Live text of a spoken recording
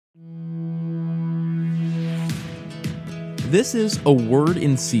This is A Word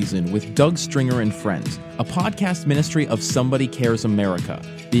in Season with Doug Stringer and Friends, a podcast ministry of Somebody Cares America,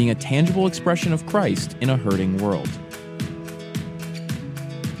 being a tangible expression of Christ in a hurting world.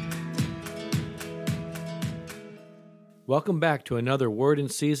 Welcome back to another Word in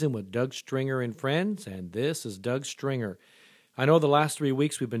Season with Doug Stringer and Friends, and this is Doug Stringer. I know the last 3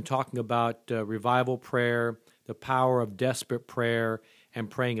 weeks we've been talking about revival prayer, the power of desperate prayer, and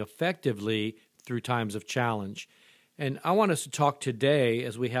praying effectively through times of challenge. And I want us to talk today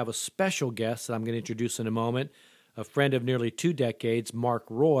as we have a special guest that I'm going to introduce in a moment, a friend of nearly 2 decades, Mark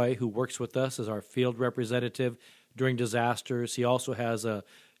Roye, who works with us as our field representative during disasters. He also has a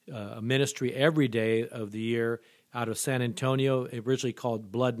ministry every day of the year out of San Antonio, originally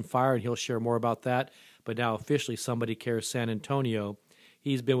called Blood and Fire, and he'll share more about that, but now officially Somebody Cares San Antonio.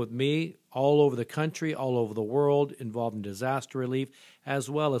 He's been with me all over the country, all over the world, involved in disaster relief,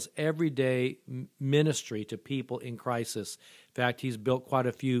 as well as everyday ministry to people in crisis. In fact, he's built quite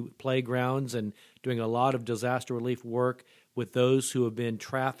a few playgrounds and doing a lot of disaster relief work with those who have been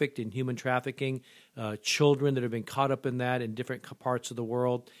trafficked in human trafficking, children that have been caught up in that in different parts of the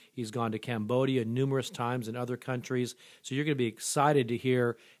world. He's gone to Cambodia numerous times and other countries. So you're going to be excited to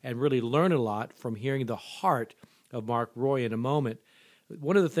hear and really learn a lot from hearing the heart of Mark Roye in a moment.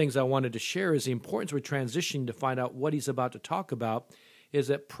 One of the things I wanted to share is the importance we're transitioning to find out what he's about to talk about is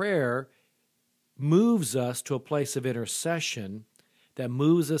that prayer moves us to a place of intercession that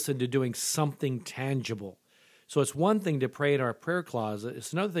moves us into doing something tangible. So it's one thing to pray in our prayer closet.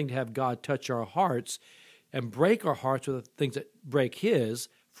 It's another thing to have God touch our hearts and break our hearts with the things that break His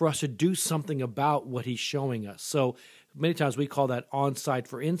for us to do something about what He's showing us. So many times we call that on-site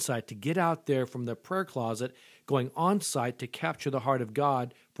for insight, to get out there from the prayer closet, going on-site to capture the heart of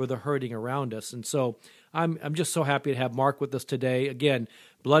God for the hurting around us. And so I'm just so happy to have Mark with us today. Again,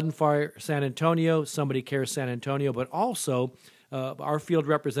 Blood and Fire San Antonio, Somebody Cares San Antonio, but also our field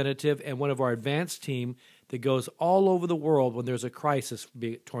representative and one of our advanced team that goes all over the world when there's a crisis,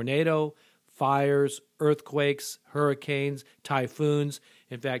 be it tornado, fires, earthquakes, hurricanes, typhoons.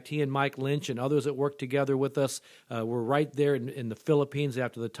 In fact, he and Mike Lynch and others that work together with us were right there in the Philippines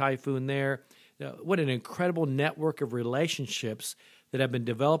after the typhoon there. What an incredible network of relationships that have been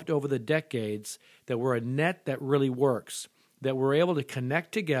developed over the decades, that we're a net that really works, that we're able to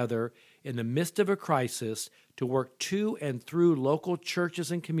connect together in the midst of a crisis to work to and through local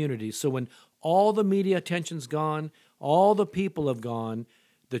churches and communities. So when all the media attention's gone, all the people have gone,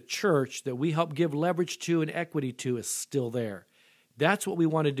 the church that we help give leverage to and equity to is still there. That's what we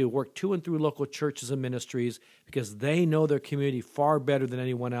want to do, work to and through local churches and ministries because they know their community far better than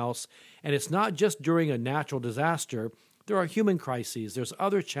anyone else. And it's not just during a natural disaster. There are human crises. There's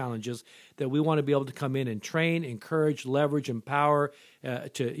other challenges that we want to be able to come in and train, encourage, leverage, empower,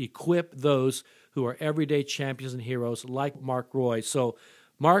 to equip those who are everyday champions and heroes like Mark Roye. So,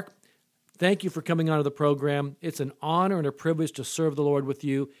 Mark, thank you for coming onto the program. It's an honor and a privilege to serve the Lord with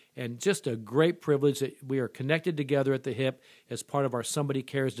you, and just a great privilege that we are connected together at the hip as part of our Somebody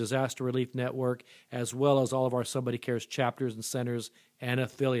Cares Disaster Relief Network, as well as all of our Somebody Cares chapters and centers and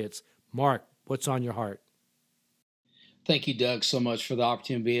affiliates. Mark, what's on your heart? Thank you, Doug, so much for the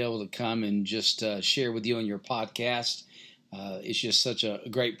opportunity to be able to come and just share with you on your podcast. It's just such a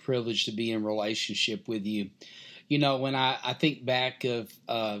great privilege to be in relationship with you. You know, when I think back of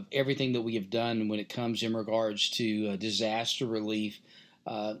everything that we have done when it comes in regards to disaster relief,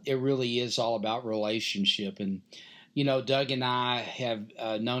 it really is all about relationship. And, you know, Doug and I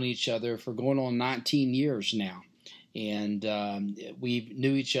have known each other for going on 19 years now. And we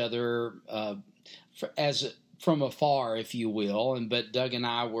knew each other from afar, if you will. But Doug and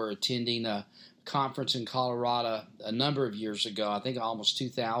I were attending a conference in Colorado a number of years ago, I think almost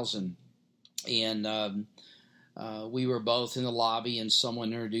 2000. And we were both in the lobby, and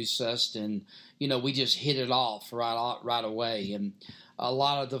someone introduced us, and we just hit it off right away. And a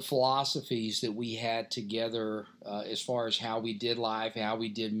lot of the philosophies that we had together, as far as how we did life, how we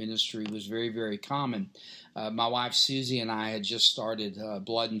did ministry, was very, very common. My wife Susie and I had just started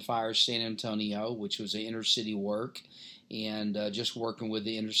Blood and Fire San Antonio, which was an inner city work, and just working with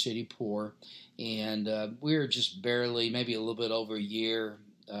the inner city poor. And we were just barely, maybe a little bit over a year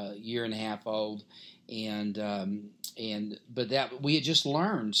and a half old. But that we had just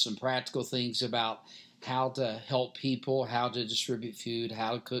learned some practical things about how to help people, how to distribute food,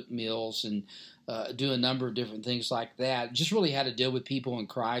 how to cook meals, and do a number of different things like that. Just really how to deal with people in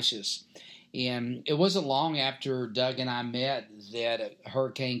crisis. And it wasn't long after Doug and I met that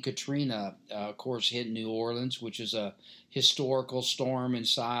Hurricane Katrina, of course, hit New Orleans, which is a historical storm in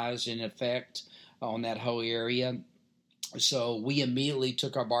size and effect on that whole area. So we immediately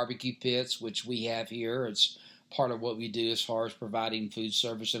took our barbecue pits, which we have here. It's part of what we do as far as providing food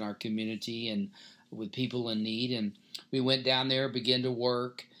service in our community and with people in need. And we went down there, began to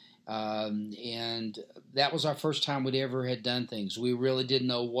work, and that was our first time we'd ever had done things. We really didn't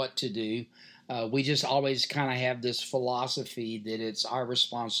know what to do. We just always kind of have this philosophy that it's our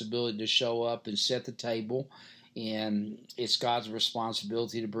responsibility to show up and set the table, and it's God's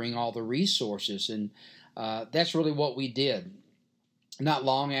responsibility to bring all the resources. And that's really what we did. Not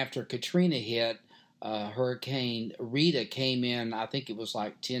long after Katrina hit, Hurricane Rita came in. I think it was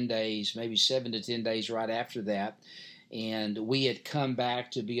like 10 days, maybe 7 to 10 days right after that. And we had come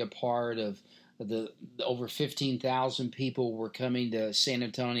back to be a part of the over 15,000 people were coming to San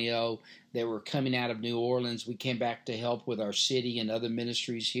Antonio. They were coming out of New Orleans. We came back to help with our city and other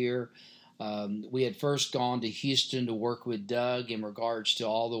ministries here. We had first gone to Houston to work with Doug in regards to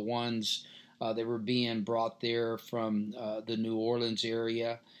all the ones that were being brought there from the New Orleans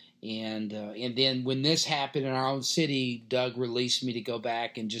area. And then when this happened in our own city, Doug released me to go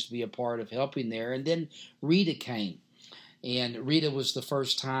back and just be a part of helping there. And then Rita came. And Rita was the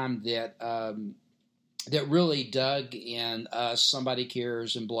first time that that really Doug and us, Somebody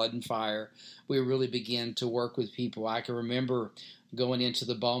Cares and Blood and Fire, we really began to work with people. I can remember going into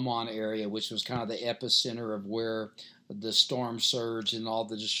the Beaumont area, which was kind of the epicenter of where the storm surge and all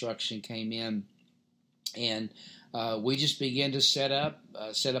the destruction came in. And we just began to set up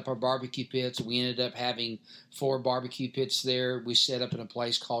our barbecue pits. We ended up having 4 barbecue pits there. We set up in a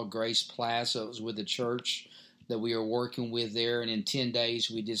place called Grace Plaza. It was with the church that we were working with there, and in 10 days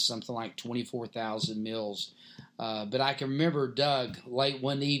we did something like 24,000 meals. But I can remember Doug late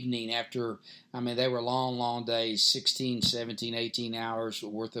one evening after, they were long days, 16, 17, 18 hours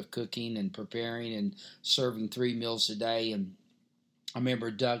worth of cooking and preparing and serving 3 meals a day. And I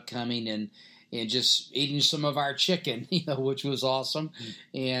remember Doug coming and just eating some of our chicken, which was awesome.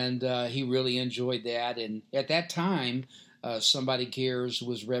 And he really enjoyed that. And at that time, Somebody Cares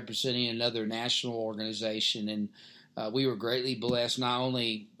was representing another national organization, and we were greatly blessed not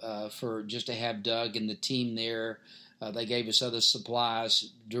only for just to have Doug and the team there. They gave us other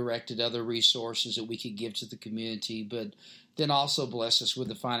supplies, directed other resources that we could give to the community, but then also blessed us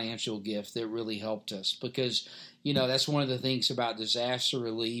with a financial gift that really helped us, because that's one of the things about disaster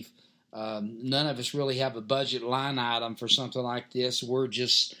relief. None of us really have a budget line item for something like this. We're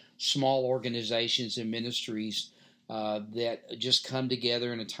just small organizations and ministries that just come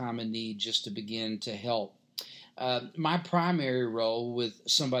together in a time of need just to begin to help. My primary role with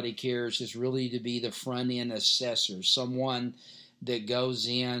Somebody Cares is really to be the front-end assessor, someone that goes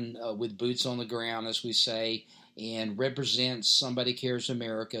in with boots on the ground, as we say, and represents Somebody Cares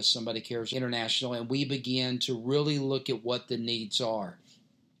America, Somebody Cares International, and we begin to really look at what the needs are.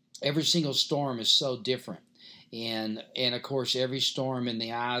 Every single storm is so different. And of course, every storm in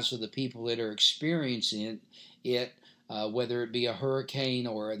the eyes of the people that are experiencing it, whether it be a hurricane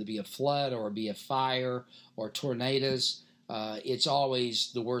or it be a flood or it be a fire or tornadoes, it's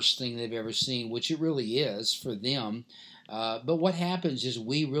always the worst thing they've ever seen, which it really is for them. But what happens is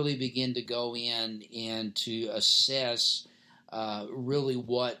we really begin to go in and to assess really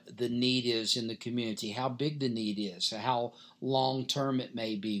what the need is in the community, how big the need is, how long-term it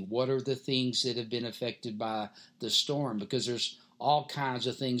may be, what are the things that have been affected by the storm, because there's all kinds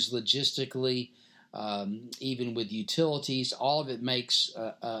of things logistically, even with utilities. All of it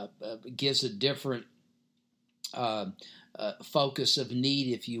gives a different focus of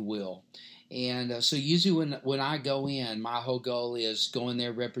need, if you will. And so usually when I go in, my whole goal is going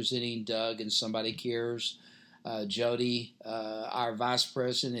there representing Doug and Somebody Cares. Jody, our vice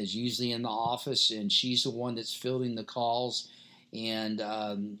president, is usually in the office, and she's the one that's fielding the calls. And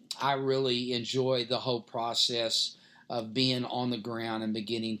I really enjoy the whole process of being on the ground and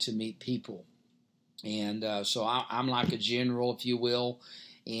beginning to meet people. And so I'm like a general, if you will.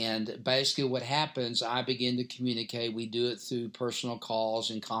 And basically what happens, I begin to communicate. We do it through personal calls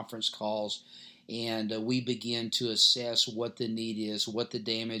and conference calls. And we begin to assess what the need is, what the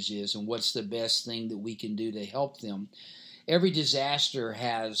damage is, and what's the best thing that we can do to help them. Every disaster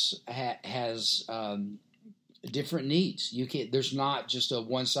has different needs. There's not just a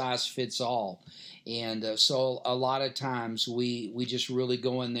one size fits all. And so a lot of times we just really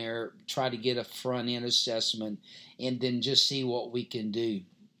go in there, try to get a front end assessment, and then just see what we can do.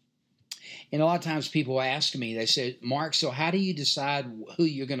 And a lot of times people ask me, they say, Mark, so how do you decide who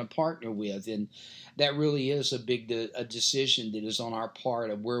you're going to partner with? And that really is a decision that is on our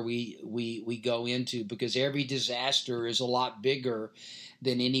part of where we go into, because every disaster is a lot bigger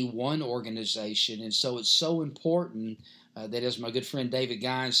than any one organization. And so it's so important that, as my good friend David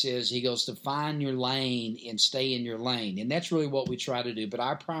Guy says, he goes to find your lane and stay in your lane. And that's really what we try to do. But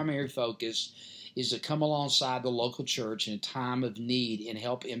our primary focus is to come alongside the local church in a time of need and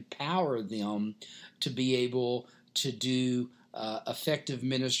help empower them to be able to do effective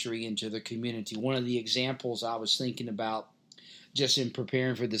ministry into the community. One of the examples I was thinking about just in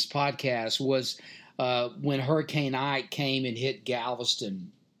preparing for this podcast was when Hurricane Ike came and hit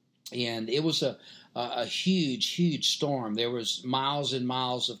Galveston. And it was a huge storm. There was miles and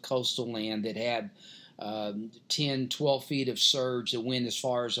miles of coastal land that had 10, 12 feet of surge that went as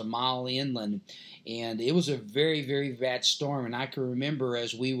far as a mile inland. And it was a very, very bad storm. And I can remember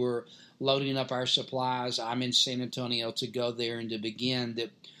as we were loading up our supplies, I'm in San Antonio to go there and to begin, that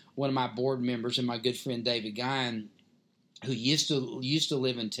one of my board members and my good friend David Guyan, who used to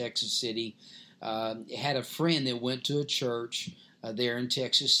live in Texas City, had a friend that went to a church there in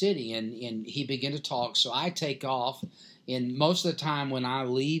Texas City, and he began to talk. So I take off, and most of the time when I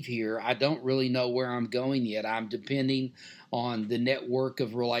leave here, I don't really know where I'm going yet. I'm depending on the network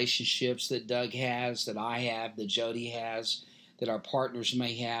of relationships that Doug has, that I have, that Jody has, that our partners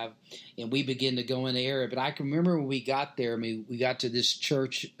may have, and we begin to go in the area. But I can remember when we got there, we got to this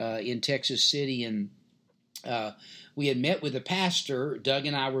church in Texas City, and we had met with the pastor. Doug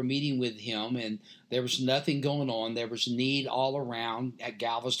and I were meeting with him, and there was nothing going on. There was need all around. At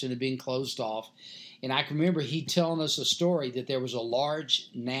Galveston had been closed off. And I can remember he telling us a story that there was a large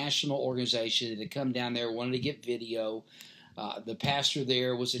national organization that had come down there, wanted to get video. The pastor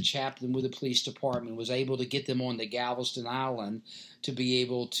there was a chaplain with the police department, was able to get them on the Galveston Island to be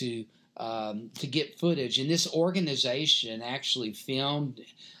able to get footage. And this organization actually filmed,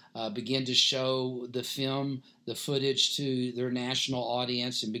 began to show the footage to their national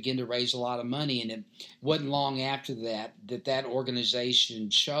audience, and begin to raise a lot of money. And it wasn't long after that organization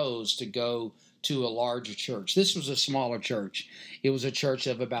chose to go to a larger church. This was a smaller church. It was a church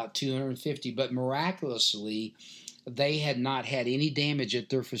of about 250, but miraculously, they had not had any damage at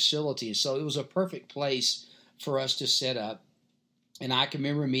their facility. So it was a perfect place for us to set up. And I can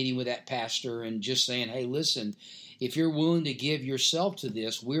remember meeting with that pastor and just saying, hey, listen, if you're willing to give yourself to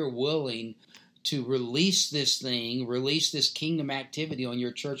this, we're willing to release this kingdom activity on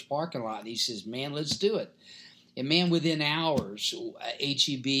your church parking lot. And he says, man, let's do it. And man, within hours,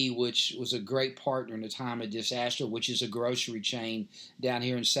 HEB, which was a great partner in a time of disaster, which is a grocery chain down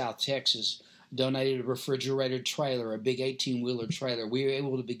here in South Texas, donated a refrigerated trailer, a big 18-wheeler trailer. We were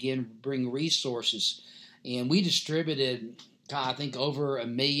able to begin to bring resources, and we distributed, I think, over $1.5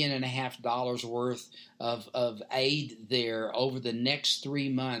 million worth of aid there over the next 3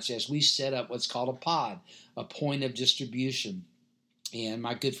 months as we set up what's called a pod, a point of distribution. And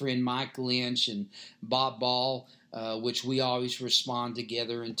my good friend Mike Lynch and Bob Ball, which we always respond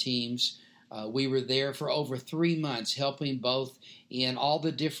together in teams, we were there for over 3 months, helping both in all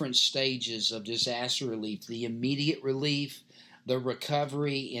the different stages of disaster relief, the immediate relief, the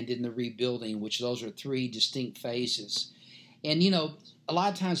recovery, and in the rebuilding, which those are 3 distinct phases. And, a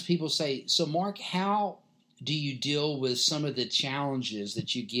lot of times people say, so Mark, how do you deal with some of the challenges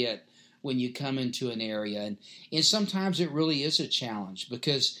that you get when you come into an area? And sometimes it really is a challenge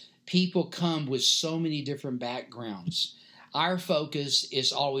because people come with so many different backgrounds. Our focus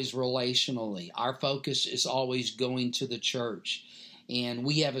is always relationally. Our focus is always going to the church. And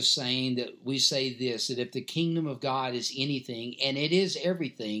we have a saying that we say this, that if the kingdom of God is anything, and it is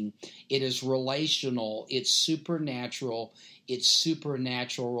everything, it is relational, it's supernatural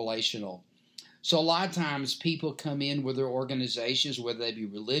relational. So a lot of times people come in with their organizations, whether they be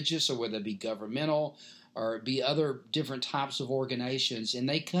religious or whether they be governmental or be other different types of organizations, and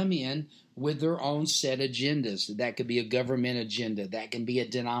they come in with their own set agendas. That could be a government agenda. That can be a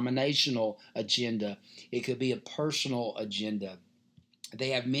denominational agenda. It could be a personal agenda.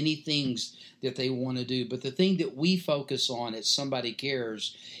 They have many things that they want to do, but the thing that we focus on at Somebody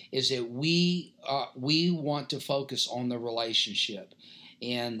Cares is that we want to focus on the relationship.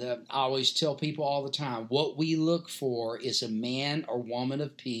 And I always tell people all the time, what we look for is a man or woman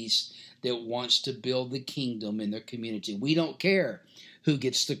of peace that wants to build the kingdom in their community. We don't care who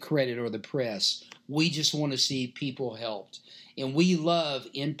gets the credit or the press. We just want to see people helped. And we love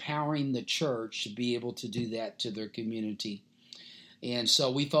empowering the church to be able to do that to their community. And so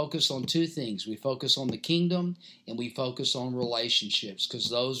we focus on 2 things. We focus on the kingdom and we focus on relationships, because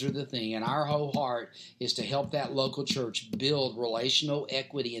those are the thing. And our whole heart is to help that local church build relational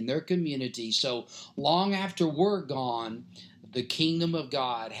equity in their community. So long after we're gone, the kingdom of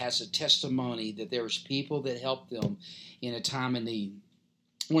God has a testimony that there was people that helped them in a time of need.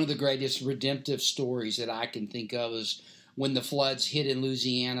 One of the greatest redemptive stories that I can think of is when the floods hit in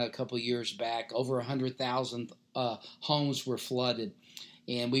Louisiana a couple of years back. Over 100,000 homes were flooded.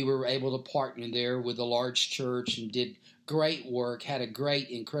 And we were able to partner there with a large church and did great work, had a great,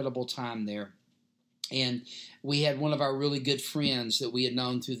 incredible time there. And we had one of our really good friends that we had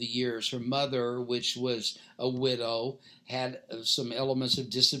known through the years. Her mother, which was a widow, had some elements of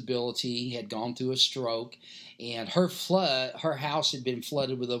disability, had gone through a stroke, and her house had been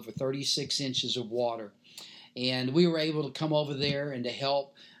flooded with over 36 inches of water. And we were able to come over there and to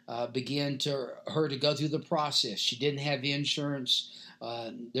help begin her to go through the process. She didn't have insurance.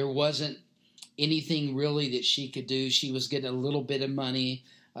 There wasn't anything really that she could do. She was getting a little bit of money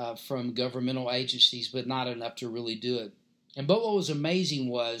from governmental agencies, but not enough to really do it. But what was amazing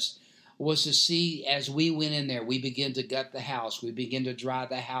was to see as we went in there, we began to gut the house. We began to dry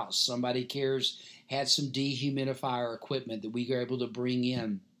the house. Somebody Cares had some dehumidifier equipment that we were able to bring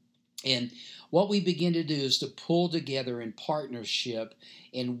in. And what we began to do is to pull together in partnership,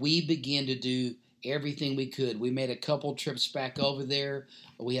 and we began to do everything we could. We made a couple trips back over there.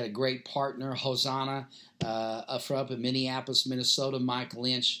 We had a great partner, Hosanna, from up in Minneapolis, Minnesota. Mike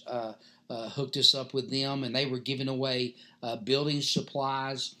Lynch hooked us up with them, and they were giving away building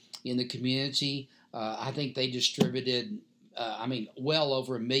supplies in the community. I think they distributed, well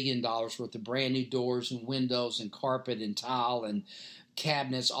over $1 million worth of brand new doors and windows and carpet and tile and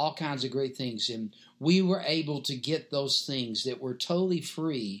cabinets, all kinds of great things. And we were able to get those things that were totally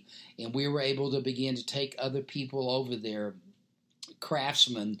free, and we were able to begin to take other people over there,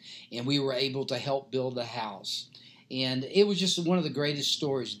 craftsmen, and we were able to help build the house. And it was just one of the greatest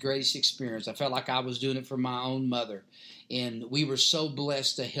stories, greatest experience. I felt like I was doing it for my own mother. And we were so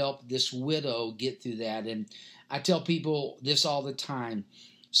blessed to help this widow get through that. And I tell people this all the time.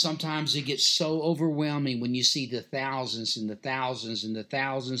 Sometimes it gets so overwhelming when you see the thousands and the thousands and the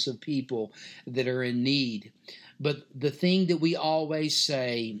thousands of people that are in need. But the thing that we always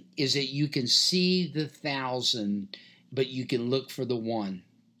say is that you can see the 1,000, but you can look for the one.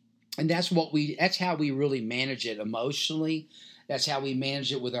 And that's how we really manage it emotionally. That's how we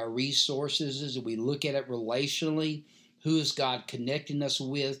manage it with our resources, is we look at it relationally. Who is God connecting us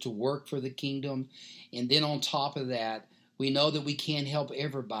with to work for the kingdom? And then on top of that, we know that we can't help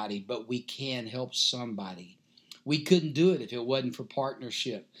everybody, but we can help somebody. We couldn't do it if it wasn't for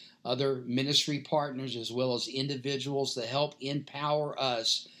partnership. Other ministry partners as well as individuals that help empower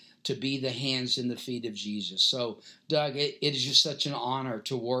us to be the hands and the feet of Jesus. So, Doug, it is just such an honor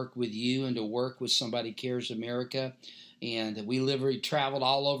to work with you and to work with Somebody Cares America. And we literally traveled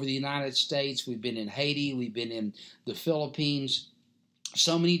all over the United States. We've been in Haiti. We've been in the Philippines.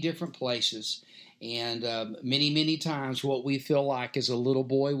 So many different places. And many, many times what we feel like is a little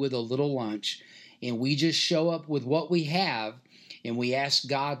boy with a little lunch. And we just show up with what we have, and we ask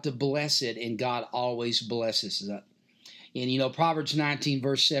God to bless it, and God always blesses it. And, Proverbs 19,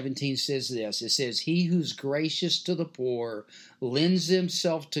 verse 17 says this. It says, "He who's gracious to the poor lends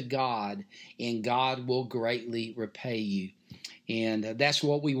himself to God, and God will greatly repay you." And that's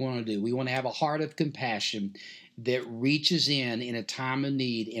what we want to do. We want to have a heart of compassion that reaches in a time of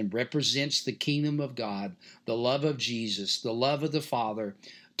need and represents the kingdom of God, the love of Jesus, the love of the Father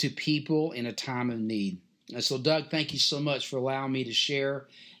to people in a time of need. And so, Doug, thank you so much for allowing me to share,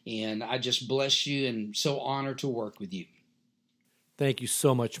 and I just bless you and so honored to work with you. Thank you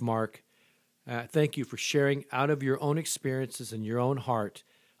so much, Mark. Thank you for sharing out of your own experiences and your own heart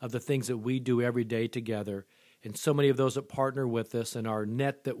of the things that we do every day together. And so many of those that partner with us and our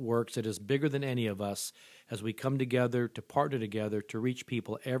net that works, it is bigger than any of us as we come together to partner together to reach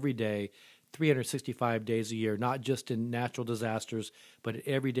people every day, 365 days a year, not just in natural disasters, but in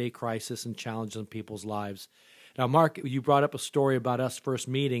everyday crisis and challenges in people's lives. Now, Mark, you brought up a story about us first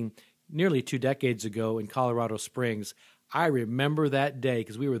meeting nearly 2 decades ago in Colorado Springs. I remember that day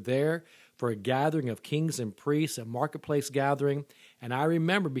because we were there for a gathering of kings and priests, a marketplace gathering. And I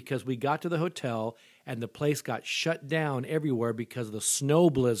remember because we got to the hotel and the place got shut down everywhere because of the snow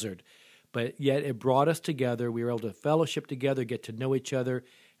blizzard. But yet it brought us together. We were able to fellowship together, get to know each other,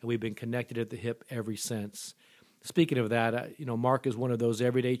 and we've been connected at the hip ever since. Speaking of that, Mark is one of those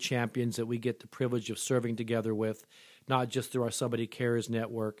everyday champions that we get the privilege of serving together with, not just through our Somebody Cares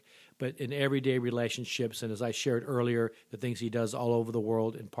network, but in everyday relationships, and as I shared earlier, the things he does all over the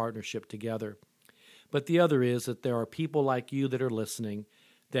world in partnership together. But the other is that there are people like you that are listening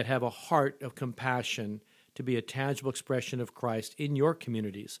that have a heart of compassion to be a tangible expression of Christ in your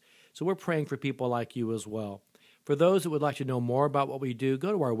communities. So we're praying for people like you as well. For those that would like to know more about what we do,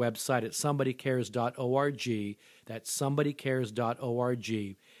 go to our website at somebodycares.org. That's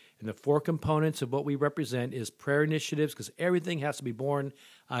somebodycares.org. And the four components of what we represent is prayer initiatives, because everything has to be born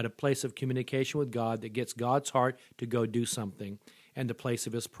out of a place of communication with God that gets God's heart to go do something, and the place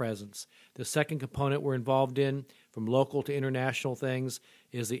of his presence. The second component we're involved in, from local to international things,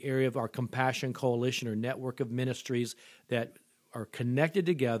 is the area of our Compassion Coalition, or network of ministries that are connected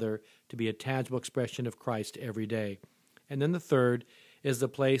together to be a tangible expression of Christ every day. And then the third is the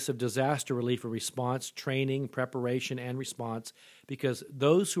place of disaster relief and response, training, preparation, and response, because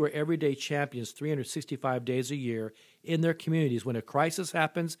those who are everyday champions 365 days a year in their communities, when a crisis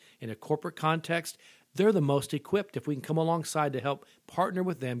happens in a corporate context, they're the most equipped. If we can come alongside to help partner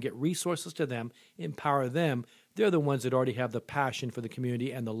with them, get resources to them, empower them, they're the ones that already have the passion for the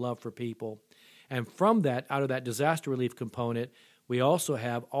community and the love for people. And from that, out of that disaster relief component, we also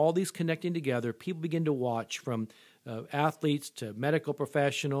have all these connecting together. People begin to watch, from athletes to medical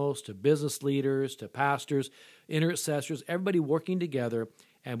professionals to business leaders to pastors, intercessors, everybody working together,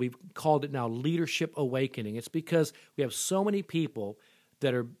 and we've called it now Leadership Awakening. It's because we have so many people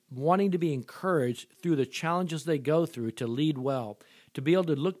that are wanting to be encouraged through the challenges they go through to lead well, to be able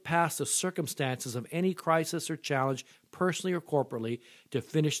to look past the circumstances of any crisis or challenge, personally or corporately, to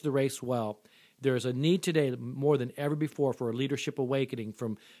finish the race well. There is a need today more than ever before for a leadership awakening,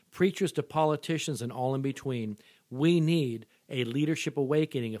 from preachers to politicians and all in between. We need a leadership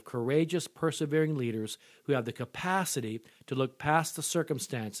awakening of courageous, persevering leaders who have the capacity to look past the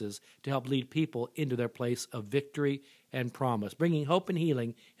circumstances to help lead people into their place of victory and promise, bringing hope and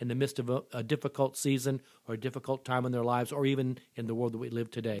healing in the midst of a difficult season or a difficult time in their lives, or even in the world that we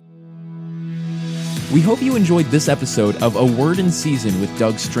live today. We hope you enjoyed this episode of A Word in Season with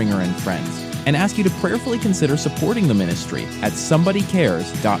Doug Stringer and Friends, and ask you to prayerfully consider supporting the ministry at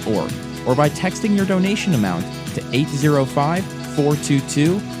somebodycares.org, or by texting your donation amount to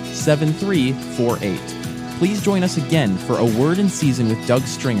 805-422-7348. Please join us again for A Word in Season with Doug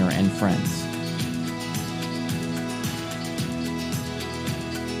Stringer and Friends.